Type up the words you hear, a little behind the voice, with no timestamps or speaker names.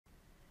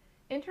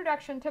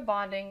Introduction to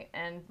Bonding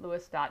and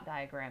Lewis dot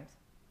diagrams.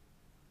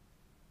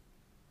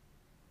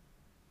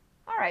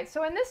 Alright,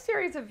 so in this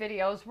series of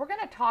videos, we're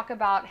going to talk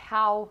about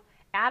how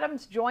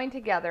atoms join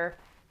together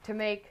to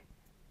make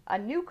a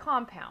new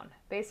compound,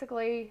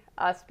 basically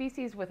a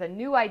species with a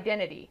new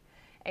identity.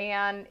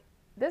 And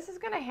this is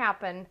going to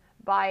happen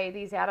by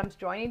these atoms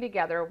joining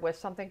together with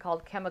something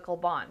called chemical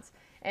bonds.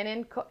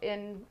 And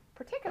in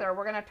particular,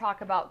 we're going to talk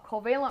about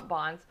covalent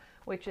bonds,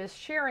 which is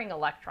sharing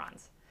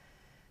electrons.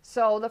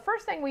 So the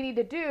first thing we need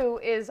to do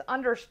is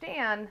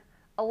understand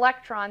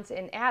electrons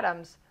in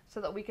atoms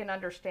so that we can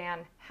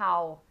understand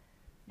how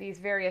these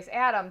various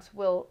atoms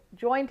will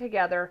join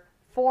together,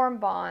 form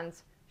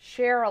bonds,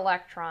 share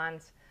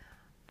electrons,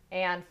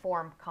 and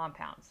form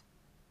compounds.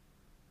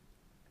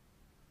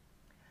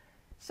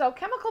 So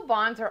chemical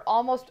bonds are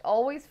almost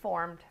always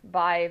formed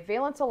by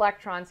valence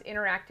electrons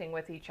interacting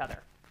with each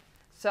other.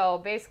 So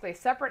basically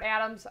separate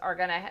atoms are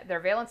going to,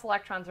 their valence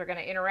electrons are going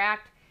to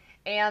interact,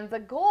 and the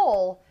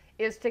goal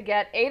is to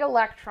get 8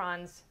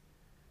 electrons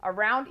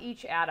around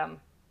each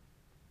atom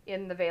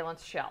in the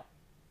valence shell.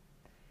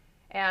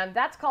 And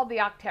that's called the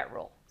octet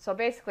rule. So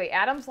basically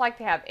atoms like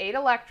to have 8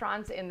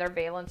 electrons in their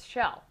valence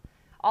shell,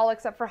 all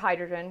except for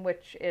hydrogen,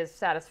 which is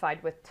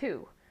satisfied with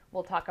 2.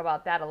 We'll talk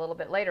about that a little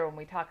bit later when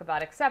we talk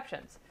about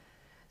exceptions.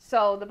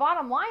 So the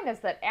bottom line is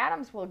that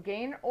atoms will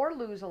gain or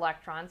lose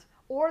electrons,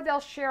 or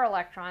they'll share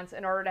electrons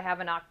in order to have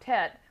an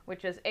octet,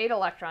 which is 8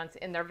 electrons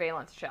in their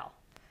valence shell.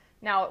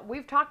 Now,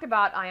 we've talked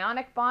about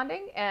ionic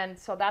bonding, and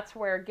so that's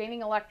where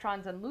gaining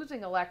electrons and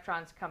losing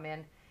electrons come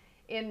in.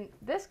 In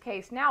this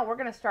case, now we're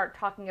going to start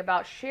talking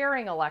about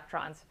sharing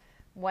electrons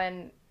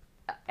when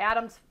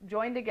atoms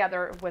join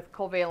together with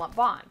covalent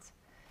bonds.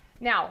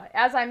 Now,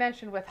 as I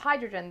mentioned with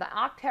hydrogen, the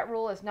octet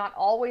rule is not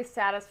always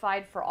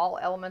satisfied for all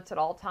elements at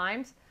all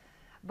times,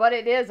 but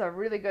it is a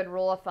really good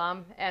rule of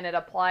thumb, and it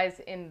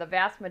applies in the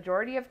vast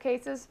majority of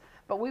cases,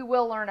 but we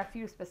will learn a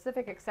few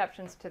specific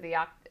exceptions to the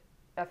octet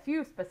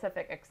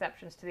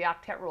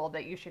rule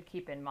that you should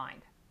keep in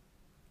mind.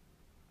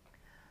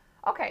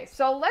 Okay,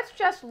 so let's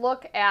just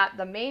look at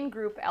the main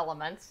group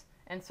elements,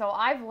 and so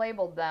I've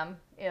labeled them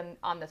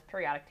on this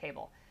periodic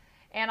table.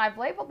 And I've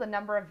labeled the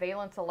number of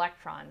valence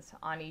electrons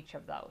on each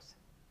of those.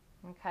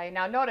 Okay,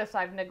 now notice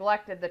I've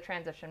neglected the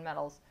transition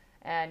metals,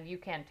 and you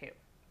can too.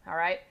 All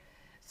right,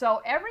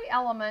 so every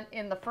element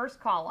in the first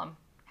column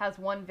has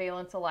 1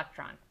 valence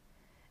electron.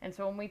 And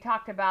so when we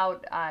talked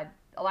about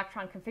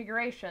electron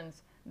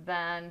configurations,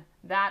 then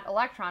that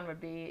electron would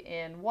be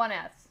in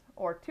 1s,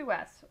 or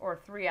 2s,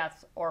 or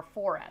 3s, or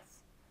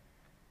 4s.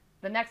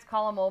 The next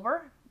column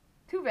over,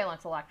 2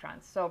 valence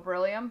electrons. So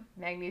beryllium,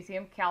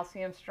 magnesium,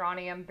 calcium,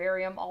 strontium,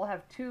 barium all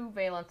have 2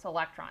 valence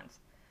electrons.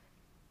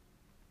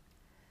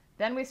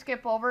 Then we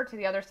skip over to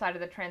the other side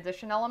of the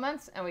transition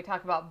elements, and we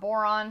talk about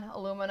boron,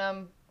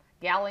 aluminum,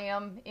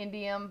 gallium,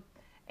 indium,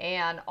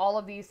 and all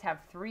of these have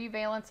 3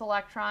 valence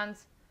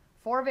electrons,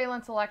 4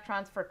 valence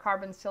electrons for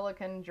carbon,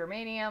 silicon,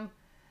 germanium,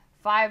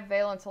 5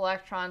 valence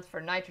electrons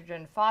for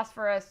nitrogen,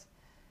 phosphorus,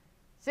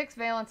 6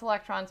 valence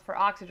electrons for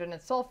oxygen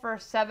and sulfur,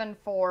 7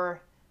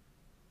 for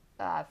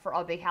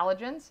all the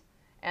halogens,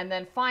 and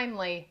then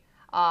finally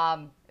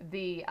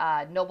the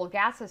noble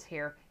gases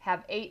here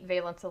have 8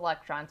 valence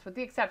electrons, with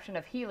the exception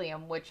of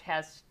helium, which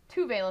has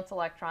 2 valence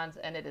electrons,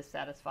 and it is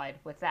satisfied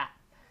with that.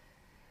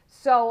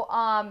 So,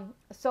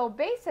 so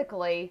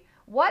basically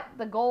what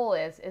the goal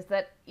is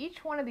that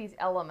each one of these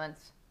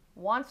elements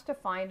wants to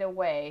find a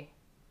way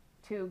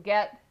to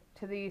get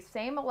to the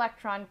same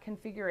electron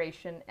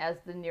configuration as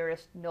the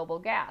nearest noble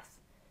gas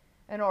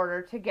in order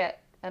to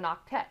get an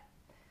octet.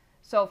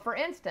 So for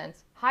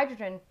instance,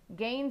 hydrogen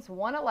gains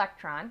 1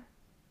 electron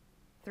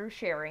through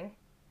sharing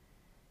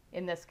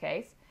in this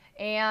case,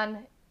 and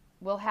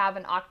will have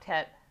an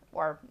octet,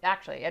 or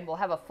actually it will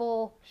have a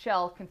full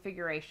shell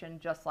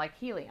configuration just like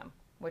helium,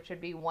 which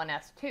would be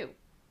 1s2.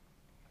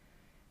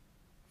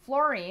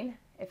 Fluorine,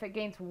 if it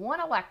gains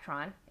 1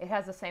 electron, it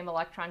has the same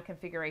electron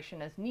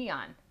configuration as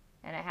neon,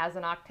 and it has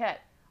an octet.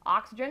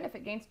 Oxygen, if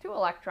it gains 2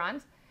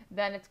 electrons,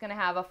 then it's going to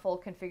have a full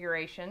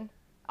configuration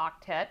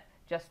octet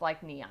just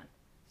like neon.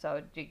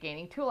 So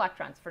gaining 2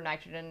 electrons. For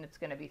nitrogen, it's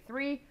going to be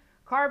 3.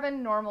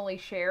 Carbon normally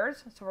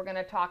shares, so we're going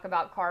to talk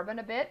about carbon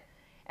a bit.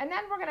 And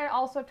then we're going to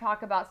also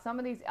talk about some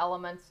of these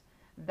elements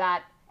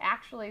that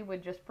actually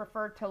would just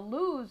prefer to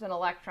lose an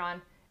electron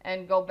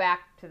and go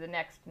back to the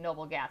next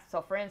noble gas.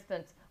 So for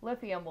instance,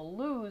 lithium will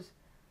lose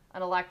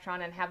an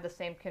electron and have the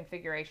same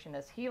configuration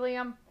as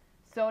helium.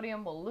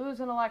 Sodium will lose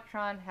an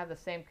electron, have the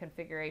same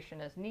configuration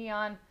as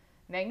neon.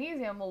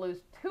 Magnesium will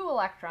lose 2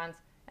 electrons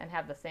and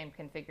have the same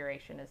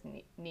configuration as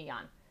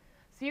neon.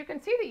 So you can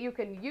see that you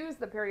can use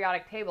the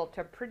periodic table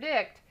to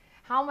predict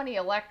how many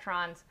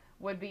electrons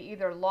would be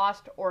either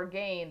lost or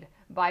gained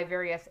by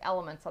various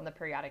elements on the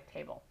periodic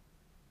table.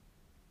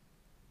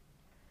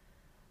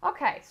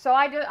 Okay, so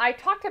I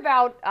talked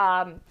about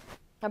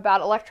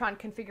electron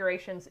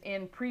configurations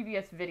in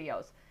previous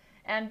videos.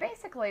 And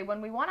basically, when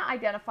we want to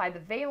identify the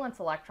valence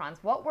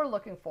electrons, what we're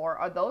looking for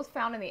are those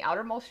found in the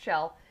outermost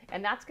shell,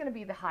 and that's going to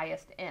be the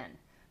highest N.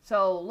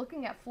 So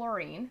looking at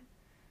fluorine,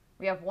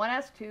 We have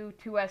 1s2,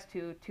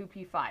 2s2,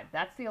 2p5.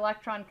 That's the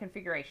electron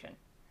configuration.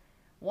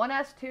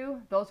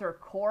 1s2, those are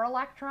core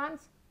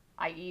electrons,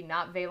 i.e.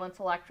 not valence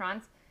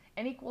electrons.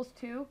 N equals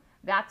 2,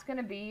 that's going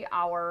to be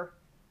our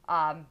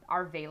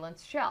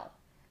valence shell.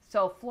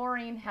 So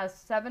fluorine has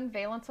 7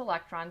 valence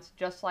electrons,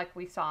 just like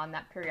we saw in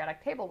that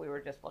periodic table we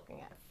were just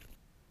looking at.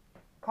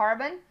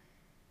 Carbon,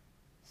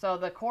 so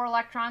the core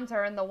electrons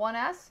are in the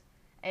 1s,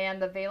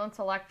 and the valence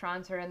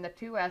electrons are in the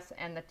 2s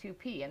and the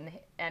 2p,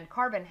 and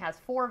carbon has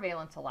 4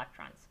 valence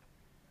electrons.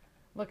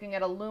 Looking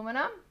at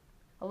aluminum,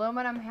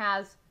 aluminum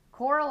has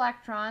core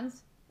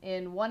electrons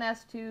in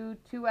 1s2,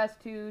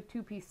 2s2,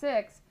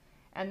 2p6,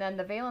 and then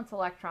the valence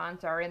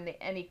electrons are in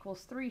the N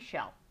equals 3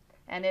 shell,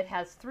 and it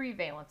has 3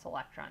 valence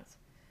electrons.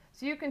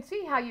 So you can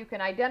see how you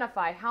can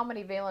identify how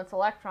many valence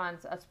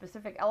electrons a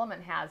specific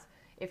element has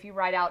if you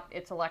write out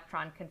its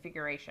electron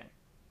configuration.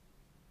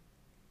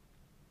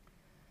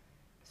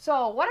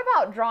 So what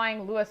about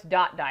drawing Lewis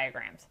dot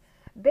diagrams?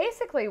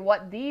 Basically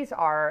what these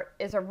are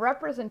is a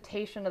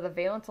representation of the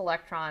valence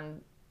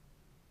electron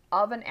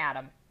of an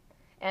atom,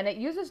 and it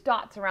uses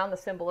dots around the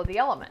symbol of the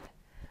element.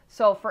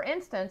 So for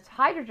instance,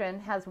 hydrogen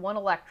has 1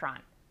 electron,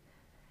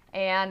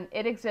 and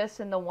it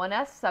exists in the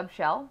 1s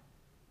subshell,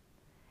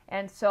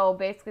 and so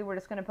basically we're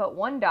just going to put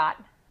 1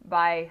 dot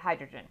by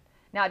hydrogen.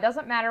 Now it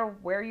doesn't matter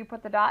where you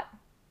put the dot.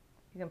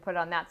 You can put it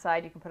on that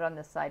side, you can put it on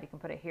this side, you can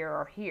put it here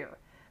or here.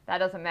 That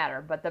doesn't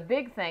matter, but the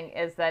big thing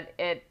is that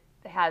it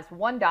has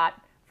 1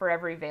 dot for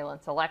every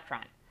valence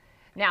electron.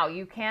 Now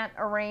you can't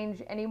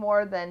arrange any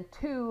more than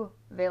 2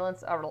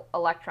 valence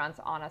electrons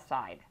on a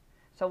side.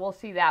 So we'll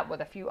see that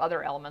with a few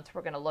other elements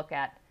we're going to look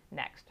at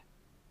next.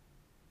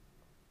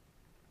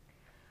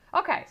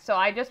 Okay, so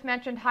I just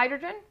mentioned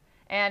hydrogen,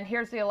 and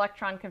here's the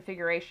electron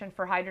configuration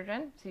for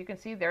hydrogen. So you can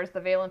see there's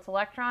the valence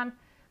electron.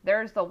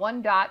 There's the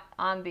 1 dot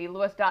on the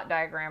Lewis dot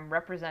diagram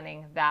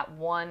representing that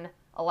 1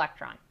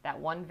 electron, that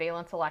 1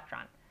 valence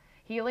electron.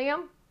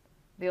 Helium,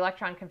 the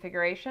electron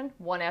configuration,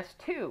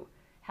 1s2,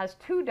 has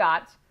 2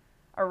 dots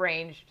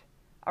arranged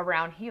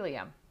around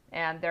helium,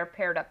 and they're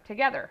paired up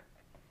together.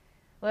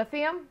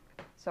 Lithium,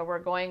 so we're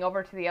going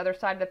over to the other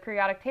side of the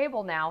periodic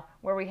table now,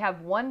 where we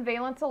have 1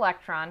 valence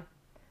electron,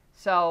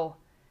 so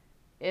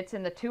it's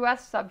in the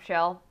 2s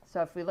subshell.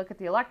 So if we look at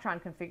the electron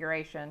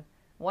configuration,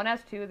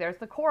 1s2, there's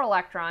the core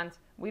electrons.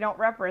 We don't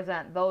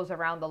represent those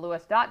around the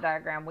Lewis dot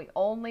diagram. We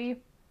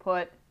only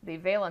put the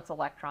valence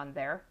electron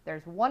there.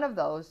 There's 1 of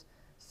those,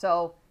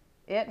 so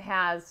it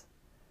has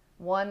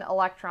 1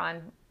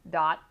 electron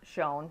dot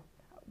shown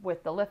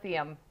with the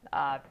lithium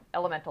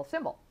elemental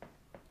symbol.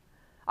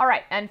 All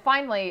right, and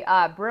finally,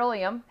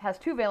 beryllium has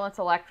 2 valence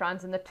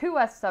electrons in the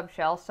 2s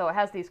subshell, so it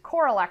has these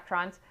core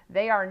electrons.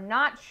 They are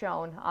not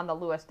shown on the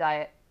Lewis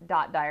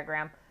dot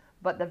diagram,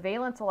 but the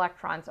valence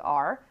electrons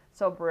are,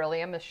 so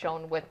beryllium is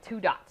shown with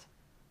 2 dots.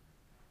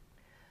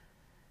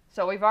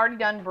 So we've already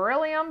done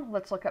beryllium.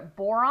 Let's look at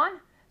boron.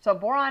 So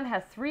boron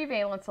has 3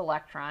 valence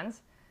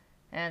electrons,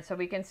 and so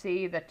we can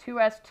see the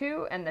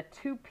 2s2 and the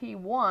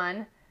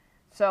 2p1.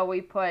 So we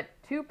put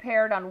 2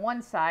 paired on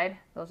one side,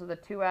 those are the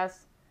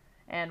 2s,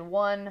 and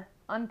 1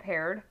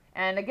 unpaired.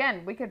 And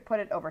again, we could put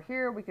it over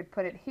here, we could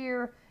put it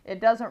here. It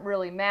doesn't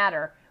really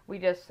matter. We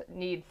just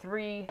need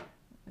 3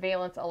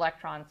 valence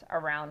electrons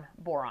around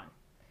boron.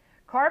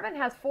 Carbon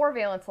has 4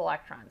 valence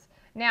electrons.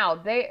 Now,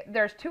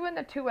 there's 2 in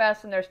the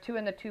 2s and there's 2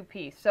 in the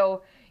 2p.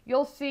 So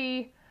you'll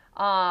see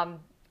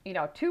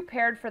 2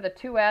 paired for the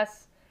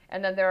 2s,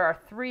 and then there are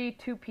 3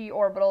 2p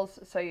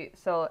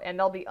orbitals, and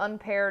they'll be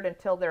unpaired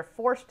until they're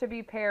forced to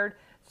be paired.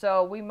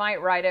 So we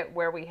might write it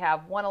where we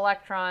have 1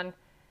 electron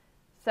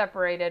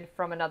separated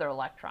from another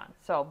electron.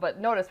 So, but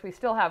notice we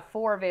still have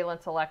 4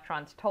 valence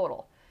electrons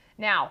total.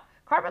 Now,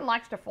 carbon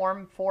likes to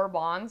form 4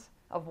 bonds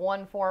of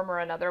one form or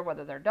another,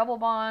 whether they're double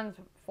bonds,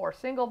 4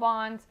 single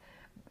bonds.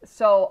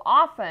 So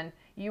often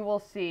you will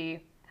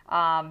see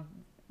the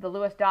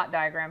Lewis dot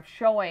diagram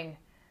showing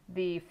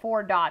the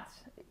 4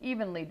 dots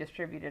evenly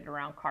distributed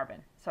around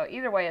carbon. So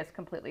either way is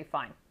completely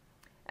fine.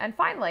 And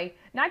finally,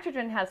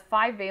 nitrogen has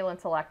 5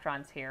 valence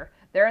electrons here.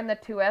 They're in the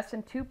 2s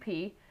and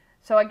 2p.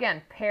 So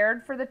again,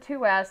 paired for the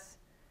 2s,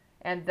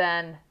 and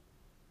then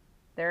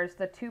there's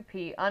the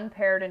 2p,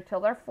 unpaired until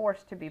they're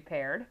forced to be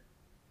paired.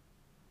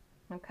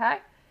 Okay,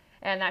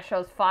 and that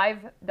shows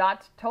 5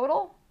 dots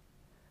total.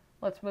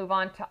 Let's move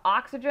on to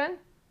oxygen.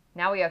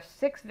 Now we have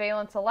 6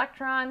 valence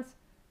electrons,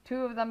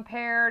 2 of them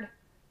paired,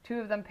 2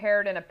 of them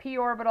paired in a p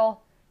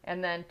orbital,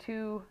 and then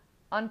 2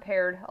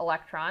 unpaired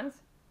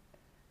electrons.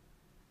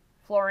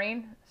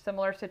 Fluorine,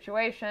 similar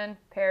situation,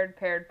 paired,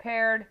 paired,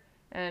 paired,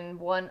 and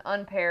 1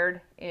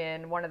 unpaired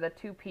in one of the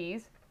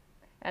 2p's.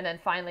 And then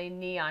finally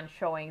neon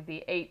showing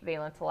the 8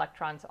 valence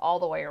electrons all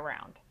the way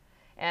around.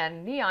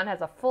 And neon has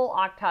a full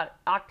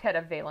octet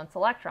of valence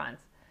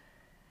electrons.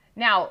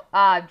 Now,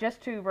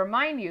 just to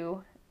remind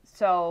you,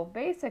 so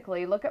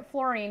basically look at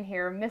fluorine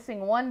here,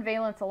 missing 1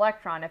 valence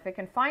electron. If it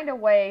can find a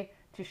way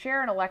to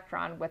share an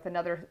electron with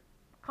another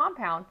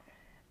compound,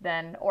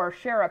 then, or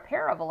share a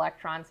pair of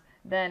electrons,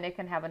 then it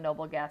can have a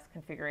noble gas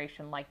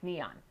configuration like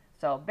neon.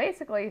 So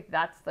basically,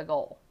 that's the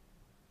goal.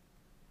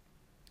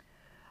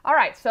 All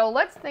right, so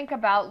let's think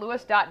about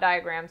Lewis dot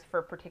diagrams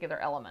for particular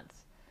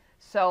elements.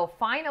 So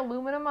find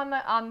aluminum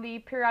on the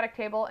periodic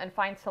table and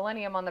find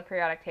selenium on the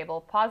periodic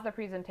table. Pause the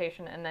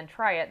presentation and then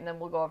try it, and then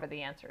we'll go over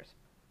the answers.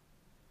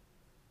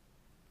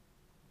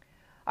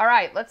 All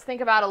right, let's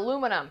think about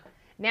aluminum.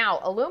 Now,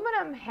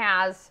 aluminum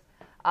has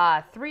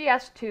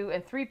 3s2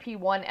 and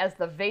 3p1 as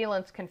the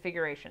valence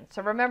configuration.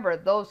 So remember,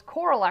 those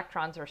core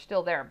electrons are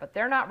still there, but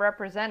they're not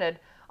represented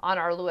on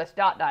our Lewis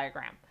dot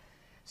diagram.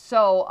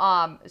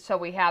 So, so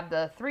we have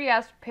the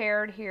 3s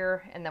paired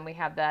here, and then we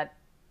have that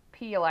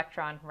p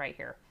electron right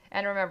here.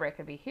 And remember, it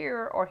could be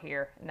here or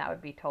here, and that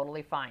would be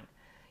totally fine.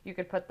 You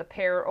could put the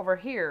pair over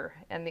here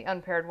and the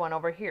unpaired one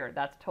over here.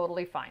 That's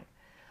totally fine.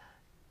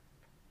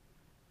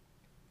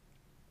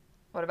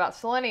 What about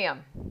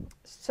selenium?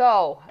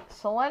 So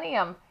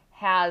selenium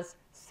has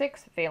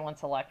 6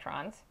 valence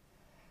electrons.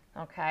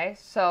 Okay,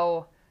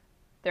 so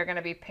they're going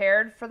to be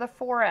paired for the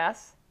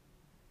 4s,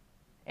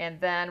 and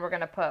then we're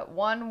going to put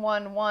 1,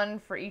 1, 1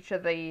 for each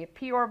of the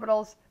p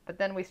orbitals, but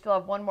then we still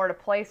have one more to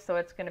place, so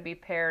it's going to be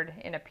paired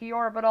in a p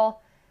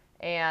orbital,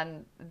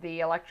 and the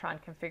electron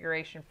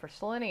configuration for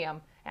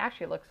selenium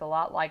actually looks a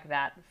lot like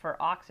that for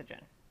oxygen.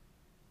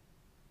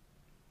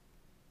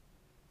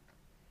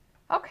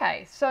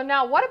 Okay, so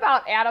now what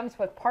about atoms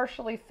with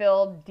partially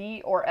filled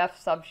D or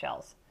F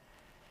subshells?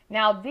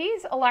 Now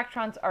these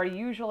electrons are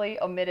usually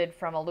omitted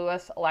from a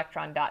Lewis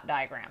electron dot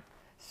diagram.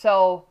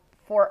 So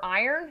for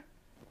iron,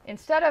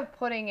 instead of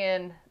putting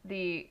in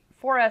the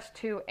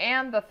 4s2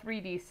 and the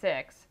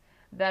 3d6,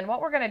 then what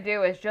we're going to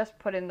do is just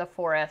put in the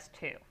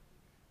 4s2.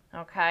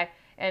 Okay,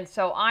 and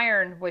so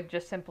iron would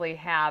just simply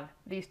have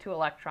these 2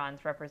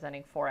 electrons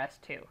representing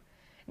 4s2.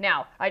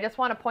 Now, I just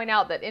want to point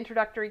out that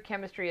introductory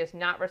chemistry is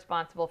not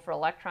responsible for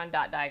electron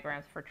dot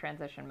diagrams for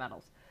transition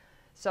metals.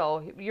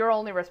 So you're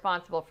only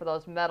responsible for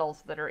those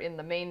metals that are in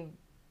the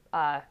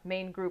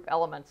main group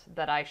elements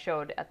that I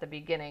showed at the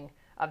beginning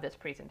of this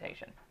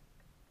presentation.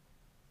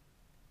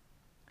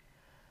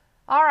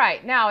 All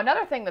right, now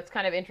another thing that's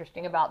kind of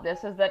interesting about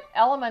this is that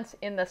elements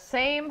in the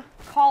same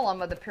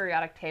column of the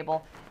periodic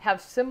table have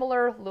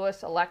similar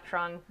Lewis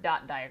electron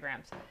dot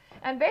diagrams.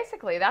 And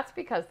basically that's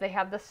because they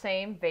have the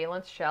same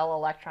valence shell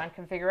electron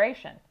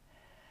configuration.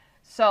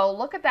 So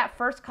look at that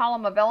first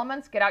column of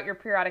elements, get out your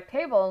periodic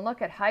table and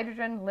look at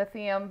hydrogen,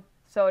 lithium,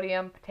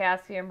 sodium,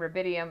 potassium,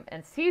 rubidium,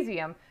 and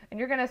cesium, and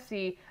you're going to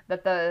see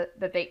that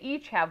they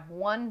each have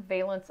 1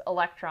 valence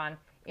electron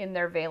in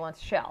their valence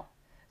shell.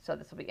 So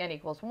this will be n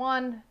equals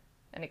 1,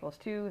 n equals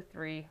 2,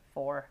 3,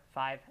 4,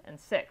 5, and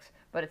 6.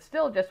 But it's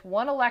still just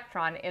 1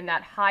 electron in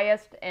that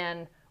highest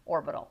n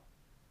orbital.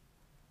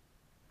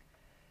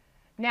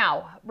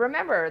 Now,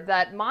 remember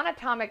that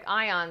monatomic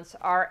ions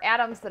are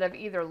atoms that have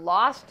either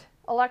lost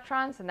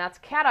electrons, and that's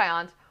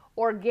cations,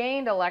 or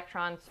gained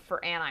electrons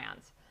for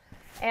anions.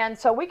 And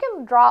so we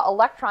can draw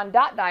electron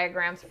dot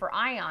diagrams for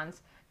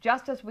ions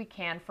just as we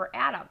can for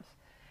atoms.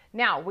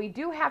 Now, we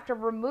do have to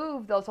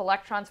remove those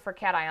electrons for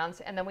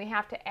cations, and then we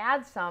have to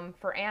add some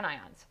for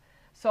anions.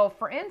 So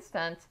for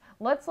instance,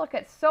 let's look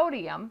at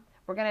sodium.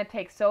 We're going to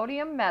take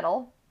sodium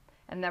metal,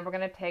 and then we're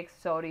going to take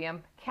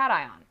sodium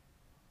cation.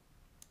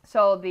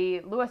 So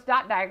the Lewis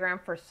dot diagram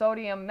for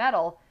sodium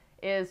metal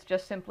is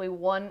just simply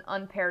 1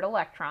 unpaired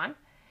electron.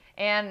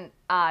 And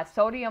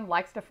sodium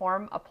likes to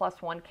form a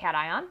 +1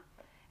 cation.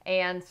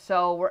 And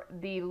so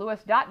the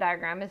Lewis dot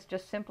diagram is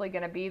just simply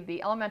going to be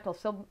the elemental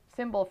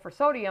symbol for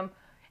sodium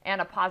and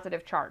a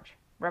positive charge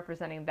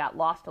representing that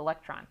lost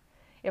electron.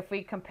 If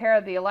we compare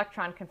the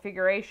electron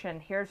configuration,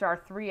 here's our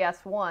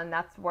 3s1,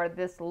 that's where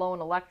this lone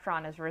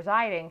electron is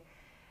residing,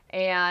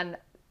 and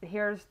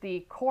here's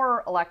the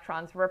core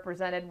electrons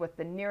represented with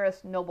the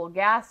nearest noble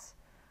gas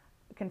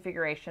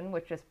configuration,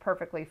 which is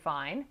perfectly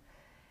fine.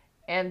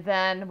 And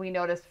then we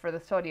notice for the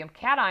sodium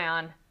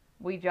cation,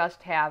 we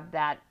just have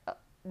that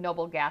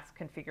noble gas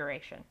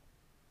configuration.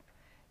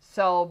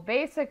 So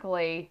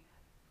basically,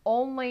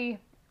 only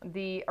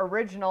the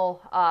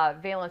original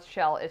valence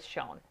shell is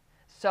shown.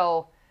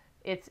 So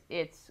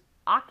it's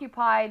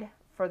occupied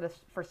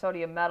for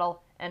sodium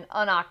metal and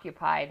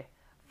unoccupied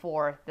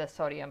for the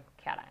sodium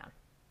cation.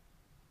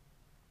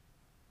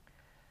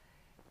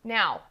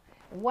 Now,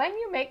 when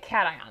you make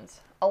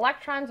cations,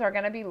 electrons are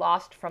going to be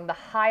lost from the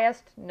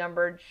highest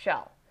numbered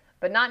shell,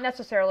 but not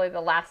necessarily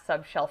the last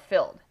subshell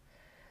filled.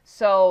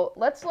 So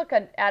let's look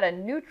at a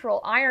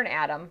neutral iron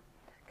atom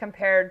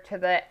compared to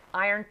the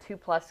iron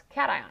 2+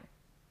 cation.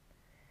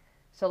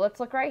 So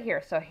let's look right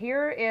here. So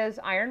here is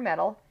iron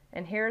metal,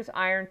 and here's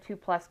iron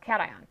 2+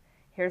 cation.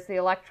 Here's the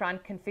electron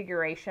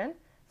configuration.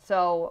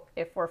 So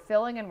if we're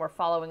filling and we're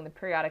following the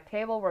periodic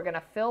table, we're going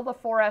to fill the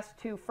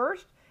 4s2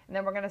 first, and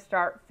then we're going to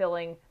start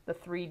filling the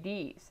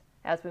 3ds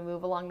as we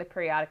move along the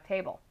periodic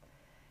table.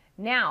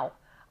 Now,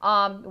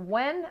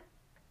 when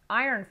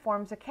iron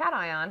forms a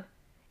cation,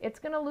 it's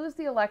going to lose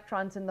the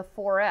electrons in the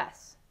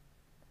 4s.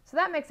 So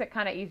that makes it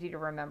kind of easy to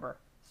remember.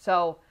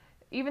 So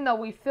even though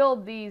we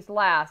filled these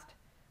last,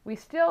 we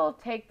still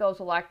take those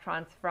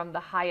electrons from the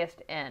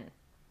highest n.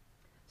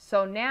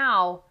 So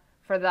now,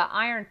 for the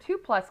iron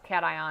 2+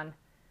 cation,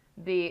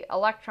 the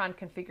electron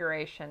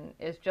configuration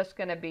is just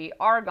going to be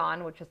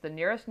argon, which is the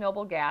nearest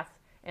noble gas,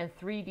 and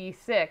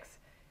 3d6,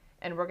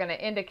 and we're going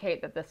to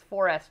indicate that this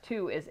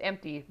 4s2 is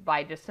empty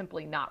by just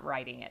simply not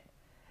writing it.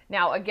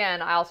 Now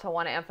again, I also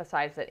want to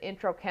emphasize that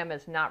Introchem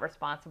is not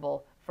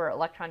responsible for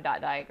electron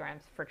dot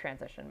diagrams for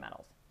transition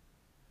metals.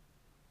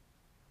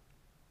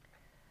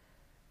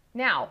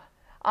 Now,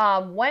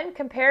 when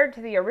compared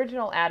to the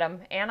original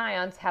atom,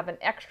 anions have an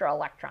extra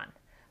electron.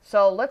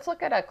 So let's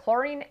look at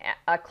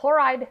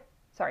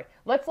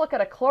let's look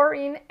at a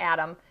chlorine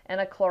atom and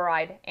a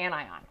chloride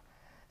anion.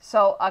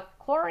 So a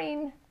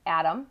chlorine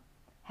atom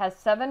has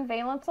 7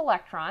 valence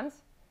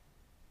electrons,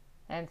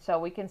 and so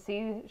we can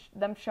see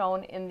them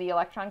shown in the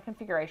electron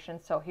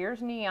configuration. So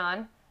here's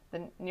neon,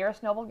 the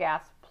nearest noble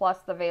gas, plus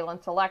the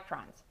valence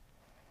electrons.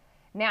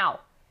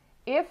 Now,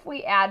 if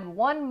we add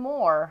one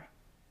more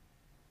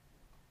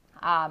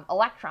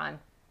electron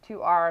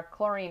to our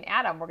chlorine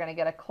atom, we're going to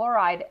get a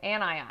chloride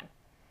anion.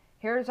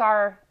 Here's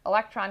our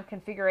electron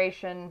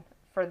configuration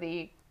for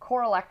the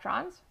core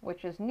electrons,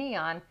 which is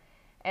neon,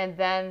 and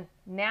then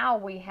now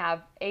we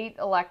have 8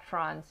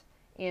 electrons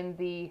in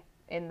the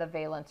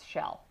valence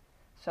shell.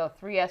 So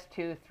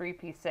 3s2,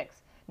 3p6.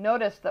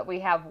 Notice that we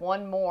have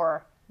one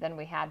more than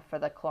we had for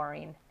the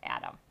chlorine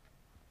atom.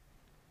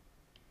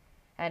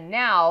 And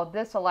now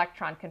this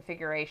electron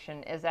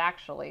configuration is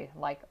actually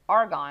like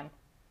argon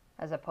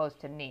as opposed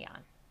to neon.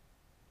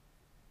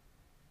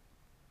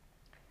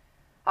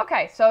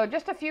 Okay, so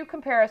just a few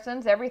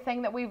comparisons,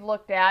 everything that we've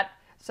looked at.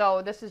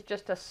 So this is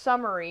just a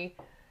summary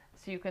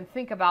so you can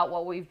think about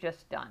what we've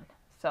just done.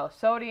 So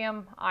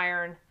sodium,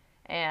 iron,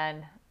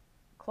 and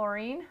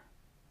chlorine.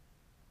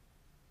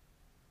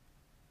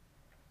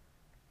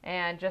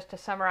 And just to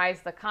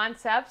summarize the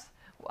concepts,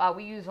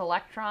 we use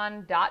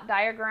electron dot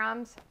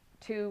diagrams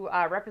to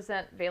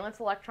represent valence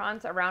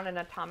electrons around an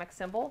atomic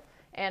symbol.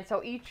 And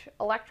so each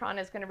electron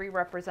is going to be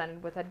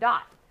represented with a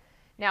dot.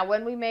 Now,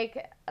 when we make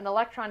an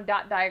electron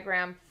dot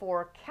diagram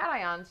for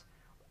cations,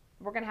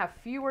 we're going to have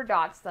fewer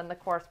dots than the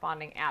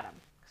corresponding atom.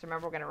 Because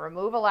remember, we're going to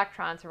remove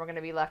electrons and we're going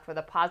to be left with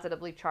a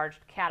positively charged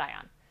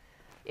cation.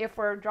 If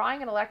we're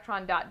drawing an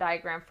electron dot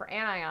diagram for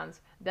anions,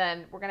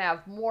 then we're going to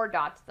have more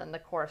dots than the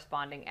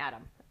corresponding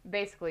atom,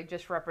 basically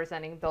just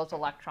representing those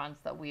electrons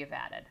that we have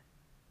added.